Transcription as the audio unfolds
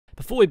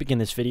Before we begin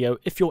this video,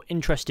 if you're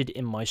interested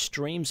in my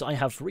streams, I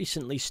have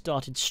recently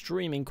started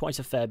streaming quite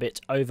a fair bit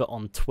over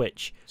on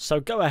Twitch. So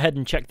go ahead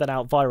and check that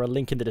out via a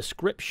link in the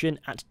description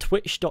at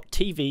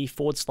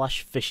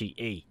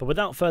twitch.tv/Fizhy. But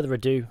without further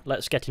ado,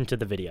 let's get into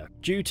the video.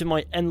 Due to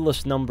my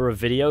endless number of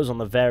videos on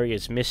the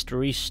various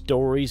mysteries,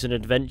 stories and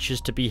adventures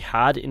to be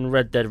had in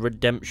Red Dead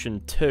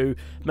Redemption 2,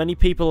 many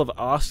people have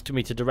asked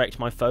me to direct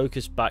my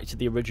focus back to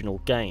the original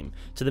game,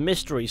 to the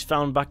mysteries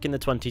found back in the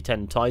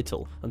 2010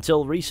 title.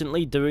 Until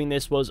recently, doing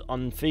this was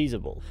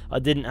unfeasible. I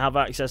didn't have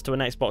access to an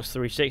Xbox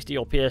 360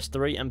 or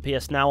PS3, and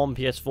PS Now on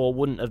PS4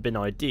 wouldn't have been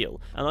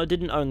ideal, and I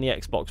didn't own the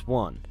Xbox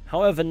One.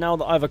 However, now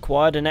that I've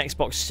acquired an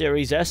Xbox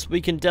Series S, we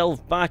can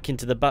delve back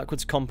into the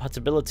backwards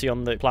compatibility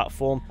on the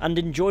platform and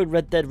enjoy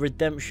Red Dead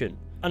Redemption,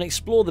 and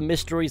explore the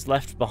mysteries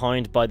left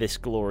behind by this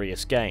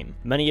glorious game.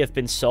 Many have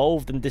been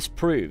solved and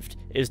disproved.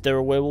 Is there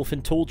a werewolf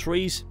in tall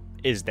trees?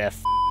 Is there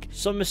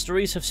Some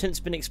mysteries have since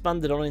been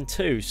expanded on in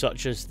 2,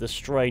 such as the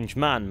Strange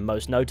Man,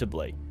 most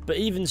notably. But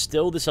even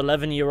still, this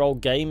 11-year-old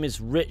game is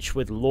rich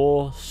with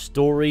lore,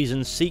 stories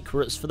and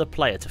secrets for the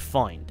player to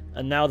find.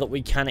 And now that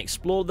we can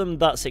explore them,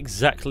 that's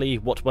exactly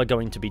what we're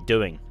going to be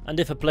doing. And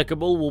if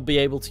applicable, we'll be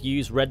able to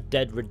use Red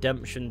Dead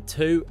Redemption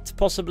 2 to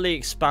possibly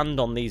expand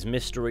on these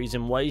mysteries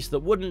in ways that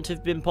wouldn't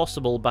have been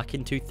possible back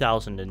in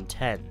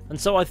 2010.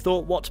 And so I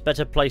thought, what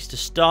better place to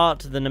start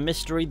than a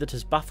mystery that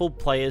has baffled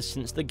players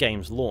since the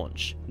game's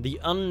launch: the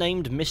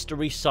unnamed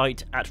mystery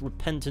site at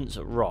Repentance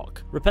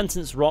Rock.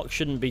 Repentance Rock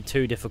shouldn't be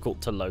too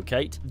difficult to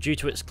locate, due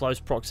to its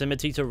close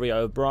proximity to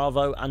Rio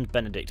Bravo and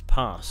Benedict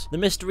Pass. The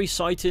mystery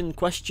site in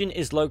question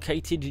is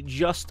located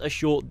just a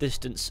short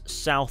distance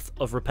south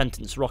of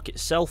Repentance Rock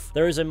itself.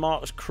 There is a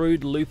marked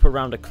crude loop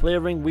around a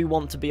clearing. We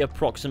want to be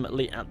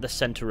approximately at the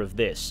center of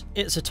this.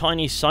 It's a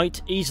tiny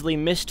site, easily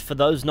missed for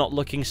those not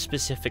looking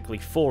specifically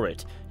for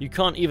it. You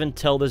can't even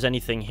tell there's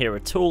anything here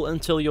at all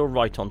until you're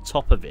right on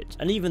top of it,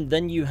 and even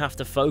then you have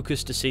to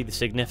focus to see the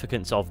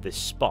significance of this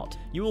spot.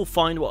 You will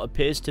find what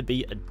appears to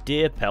be a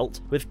deer pelt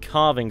with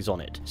carvings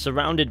on it,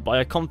 surrounded by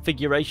a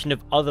configuration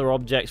of other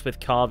objects with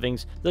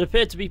carvings that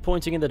appear to be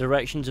pointing in the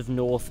directions of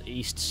north,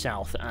 east,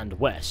 south and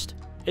west.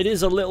 It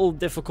is a little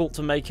difficult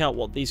to make out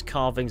what these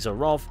carvings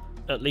are of,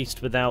 at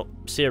least without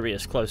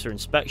serious closer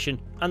inspection,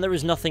 and there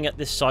is nothing at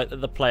this site that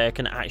the player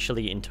can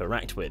actually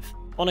interact with.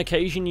 On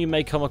occasion you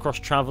may come across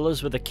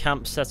travellers with a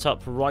camp set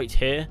up right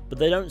here, but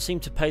they don't seem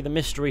to pay the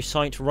mystery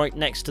site right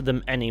next to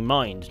them any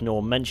mind,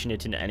 nor mention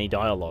it in any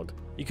dialogue.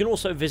 You can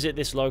also visit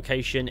this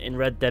location in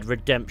Red Dead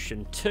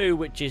Redemption 2,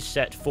 which is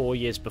set 4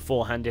 years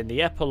beforehand in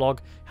the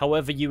epilogue.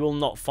 However, you will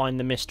not find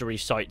the mystery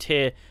site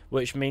here,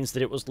 which means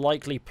that it was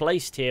likely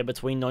placed here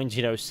between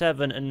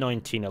 1907 and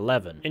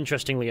 1911.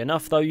 Interestingly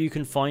enough though, you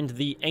can find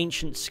the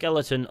ancient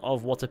skeleton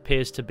of what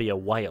appears to be a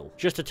whale,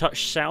 just a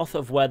touch south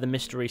of where the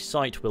mystery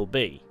site will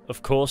be.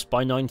 Of course,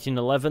 by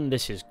 1911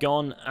 this is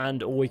gone,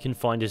 and all we can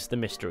find is the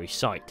mystery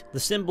site. The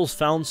symbols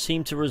found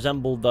seem to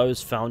resemble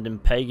those found in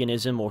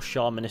paganism or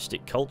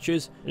shamanistic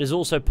cultures. It is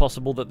also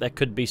possible that there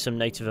could be some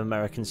Native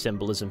American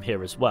symbolism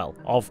here as well.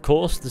 Of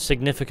course, the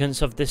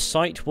significance of this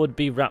site would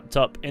be wrapped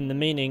up in the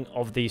meaning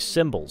of these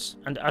symbols,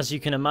 and as you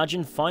can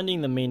imagine,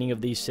 finding the meaning of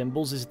these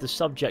symbols is the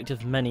subject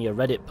of many a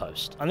Reddit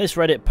post. And this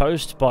Reddit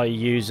post by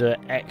user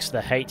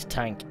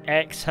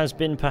XTheHateTankX has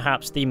been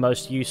perhaps the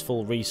most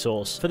useful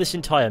resource for this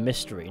entire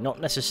mystery, not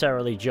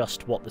necessarily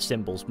just what the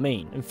symbols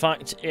mean. In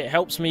fact, it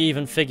helps me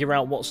even figure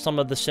out what some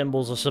of the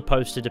symbols are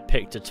supposed to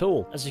depict at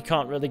all, as you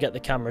can't really get the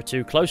camera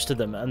too close to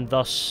them, and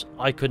thus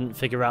I couldn't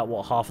figure out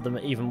what half of them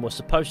even were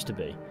supposed to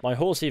be. My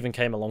horse even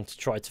came along to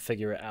try to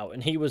figure it out,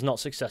 and he was not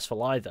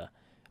successful either.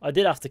 I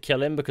did have to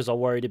kill him because I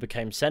worried he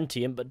became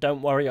sentient, but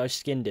don't worry, I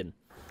skinned him.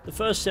 The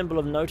first symbol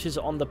of note is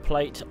on the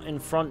plate in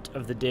front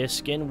of the deer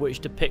skin, which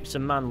depicts a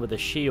man with a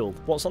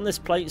shield. What's on this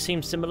plate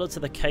seems similar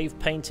to the cave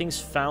paintings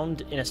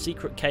found in a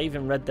secret cave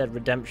in Red Dead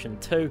Redemption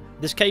 2.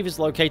 This cave is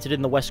located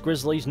in the West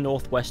Grizzlies,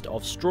 northwest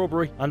of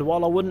Strawberry, and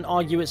while I wouldn't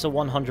argue it's a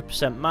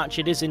 100% match,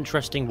 it is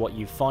interesting what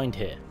you find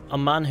here. A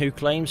man who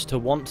claims to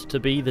want to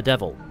be the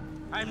devil.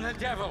 I'm the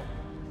devil!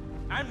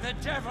 I'm the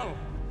devil!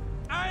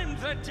 I'm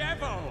the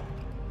devil!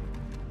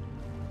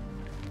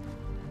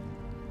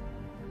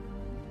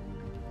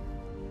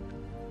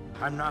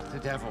 I'm not the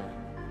devil,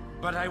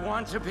 but I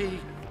want to be.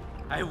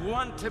 I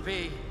want to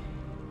be.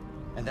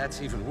 And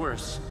that's even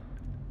worse.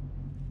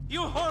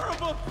 You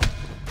horrible...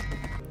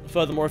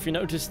 Furthermore, if you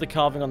notice the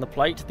carving on the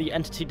plate, the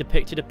entity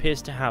depicted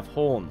appears to have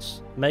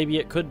horns. Maybe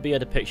it could be a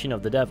depiction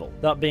of the devil.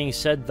 That being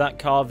said, that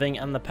carving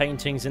and the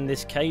paintings in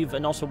this cave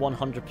are not a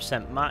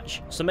 100%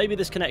 match, so maybe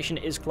this connection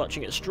is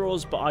clutching at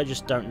straws, but I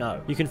just don't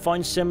know. You can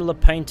find similar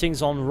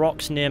paintings on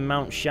rocks near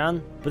Mount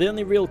Shan, but the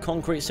only real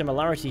concrete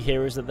similarity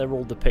here is that they're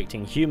all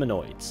depicting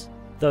humanoids.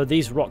 Though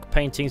these rock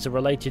paintings are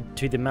related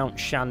to the Mount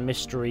Shan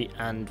mystery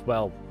and,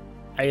 well,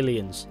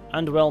 aliens.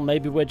 And well,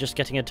 maybe we're just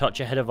getting a touch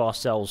ahead of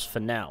ourselves for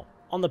now.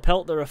 On the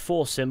pelt there are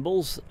 4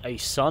 symbols: a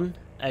sun,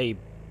 a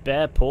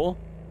bear paw,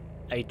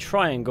 a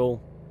triangle,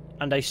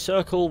 and a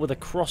circle with a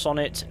cross on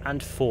it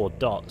and 4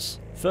 dots.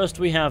 First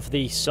we have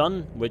the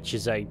sun, which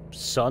is a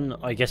sun,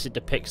 I guess it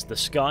depicts the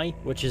sky,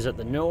 which is at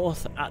the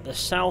north. At the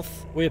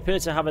south, we appear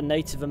to have a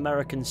Native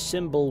American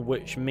symbol,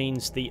 which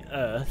means the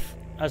earth,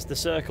 as the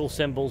circle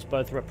symbols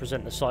both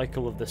represent the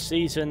cycle of the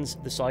seasons,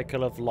 the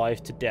cycle of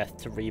life to death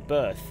to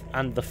rebirth,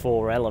 and the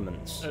 4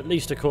 elements, at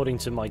least according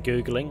to my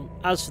googling.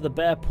 As for the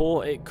bear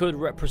paw, it could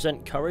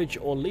represent courage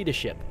or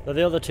leadership, though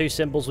the other 2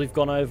 symbols we've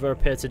gone over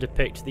appear to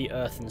depict the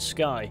earth and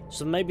sky,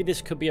 so maybe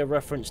this could be a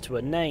reference to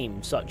a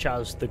name, such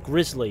as the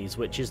Grizzlies,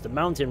 which is the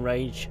mountain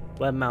range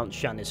where Mount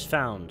Shan is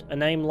found, a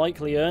name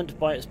likely earned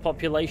by its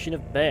population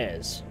of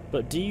bears.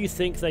 But do you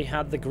think they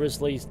had the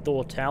Grizzlies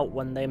thought out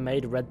when they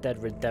made Red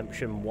Dead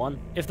Redemption 1?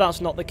 If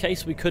that's not the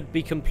case, we could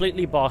be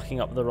completely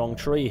barking up the wrong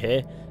tree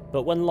here,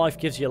 but when life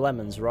gives you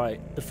lemons, right?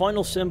 The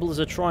final symbol is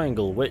a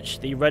triangle, which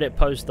the Reddit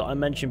post that I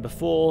mentioned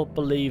before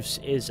believes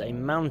is a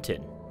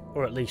mountain,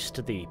 or at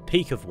least the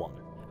peak of one.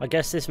 I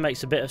guess this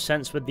makes a bit of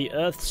sense with the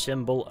earth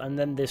symbol and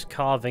then this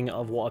carving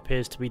of what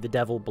appears to be the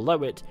devil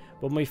below it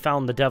when we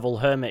found the devil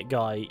hermit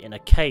guy in a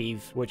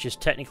cave, which is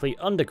technically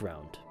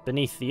underground,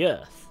 beneath the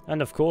earth.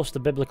 And of course the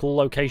biblical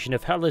location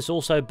of hell is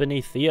also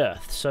beneath the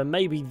earth, so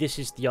maybe this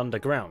is the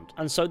underground.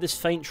 And so this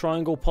faint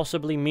triangle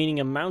possibly meaning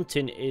a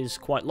mountain is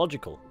quite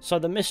logical. So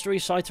the mystery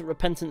site at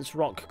Repentance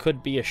Rock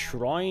could be a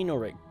shrine,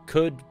 or it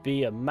could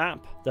be a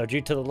map, though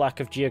due to the lack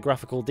of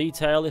geographical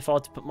detail, if I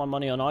had to put my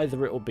money on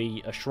either, it will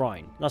be a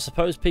shrine. And I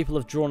suppose people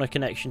have drawn a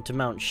connection to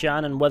Mount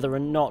Shan, and whether or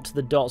not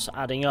the dots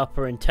adding up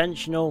are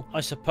intentional,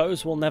 I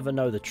suppose we'll never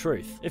know the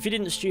truth. If you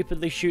didn't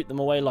stupidly shoot them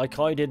away like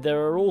I did,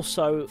 there are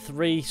also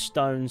 3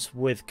 stones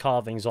with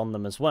carvings on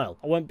them as well.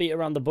 I won't beat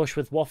around the bush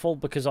with waffle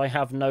because I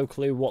have no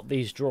clue what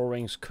these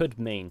drawings could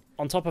mean.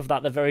 On top of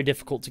that, they're very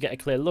difficult to get a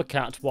clear look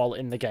at while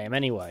in the game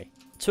anyway.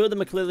 2 of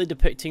them are clearly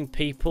depicting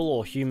people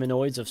or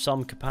humanoids of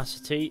some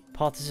capacity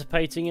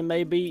participating in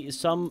maybe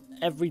some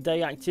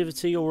everyday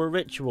activity or a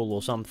ritual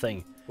or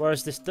something.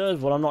 Whereas this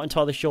third one, I'm not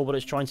entirely sure what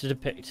it's trying to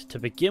depict to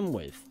begin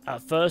with.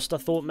 At first I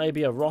thought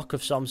maybe a rock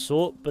of some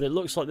sort, but it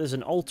looks like there's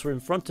an altar in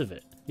front of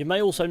it. You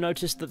may also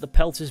notice that the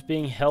pelt is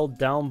being held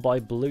down by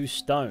blue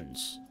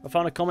stones. I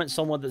found a comment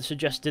somewhere that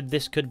suggested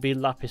this could be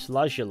lapis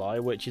lazuli,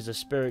 which is a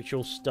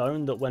spiritual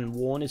stone that when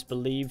worn is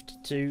believed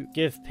to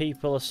give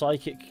people a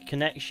psychic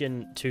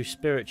connection to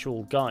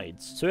spiritual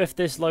guides. So if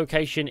this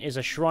location is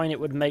a shrine, it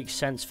would make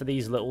sense for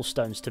these little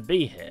stones to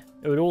be here.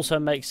 It would also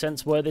make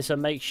sense were this a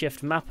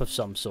makeshift map of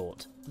some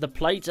sort. The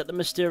plate at the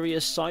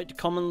mysterious site,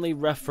 commonly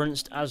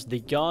referenced as the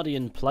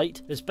Guardian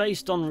Plate, is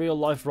based on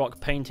real-life rock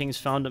paintings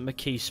found at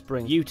McKee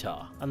Spring,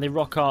 Utah, and the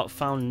rock art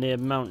found near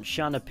Mount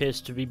Shan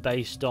appears to be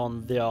based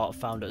on the art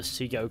found at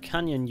Sego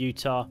Canyon,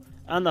 Utah,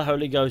 and the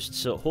Holy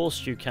Ghosts at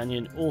Horseshoe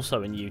Canyon,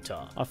 also in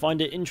Utah. I find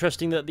it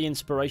interesting that the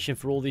inspiration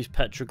for all these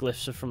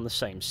petroglyphs are from the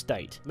same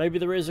state. Maybe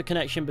there is a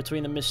connection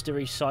between the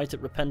mystery site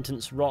at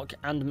Repentance Rock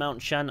and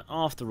Mount Shan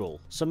after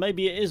all, so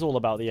maybe it is all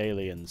about the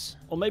aliens.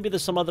 Or maybe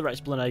there's some other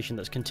explanation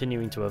that's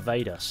continuing to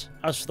evade us.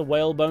 As for the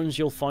whale bones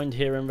you'll find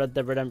here in Red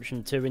Dead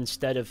Redemption 2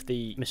 instead of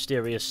the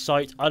mysterious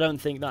site, I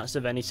don't think that's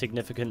of any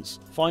significance.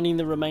 Finding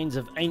the remains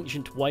of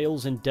ancient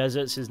whales in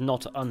deserts is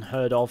not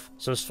unheard of,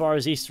 so as far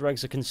as Easter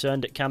eggs are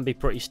concerned it can be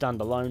pretty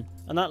standalone.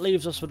 And that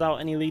leaves us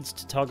without any leads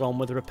to tug on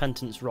with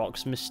Repentance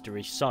Rock's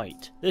mystery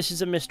site. This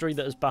is a mystery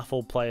that has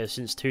baffled players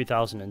since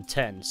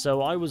 2010,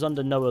 so I was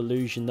under no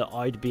illusion that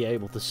I'd be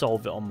able to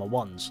solve it on my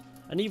ones.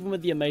 And even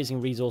with the amazing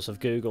resource of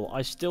Google,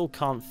 I still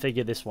can't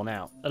figure this one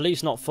out. At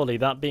least not fully.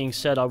 That being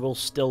said, I will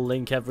still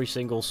link every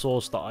single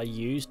source that I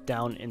used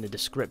down in the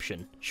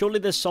description. Surely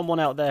there's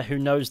someone out there who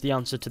knows the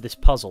answer to this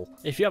puzzle.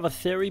 If you have a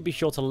theory, be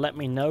sure to let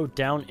me know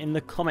down in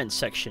the comments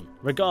section.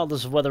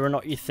 Regardless of whether or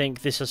not you think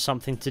this has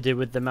something to do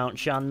with the Mount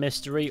Shan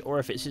mystery, or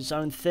if it's its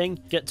own thing,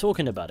 get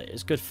talking about it,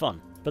 it's good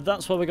fun. But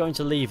that's where we're going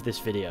to leave this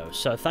video,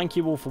 so thank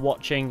you all for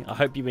watching, I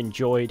hope you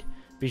enjoyed.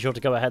 Be sure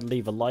to go ahead and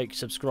leave a like,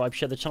 subscribe,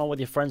 share the channel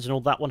with your friends and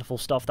all that wonderful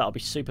stuff, that'll be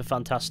super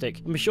fantastic.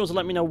 And be sure to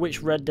let me know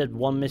which Red Dead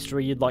 1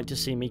 mystery you'd like to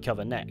see me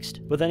cover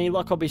next. With any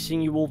luck, I'll be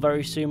seeing you all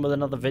very soon with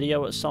another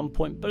video at some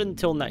point, but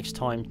until next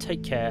time,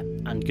 take care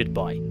and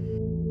goodbye.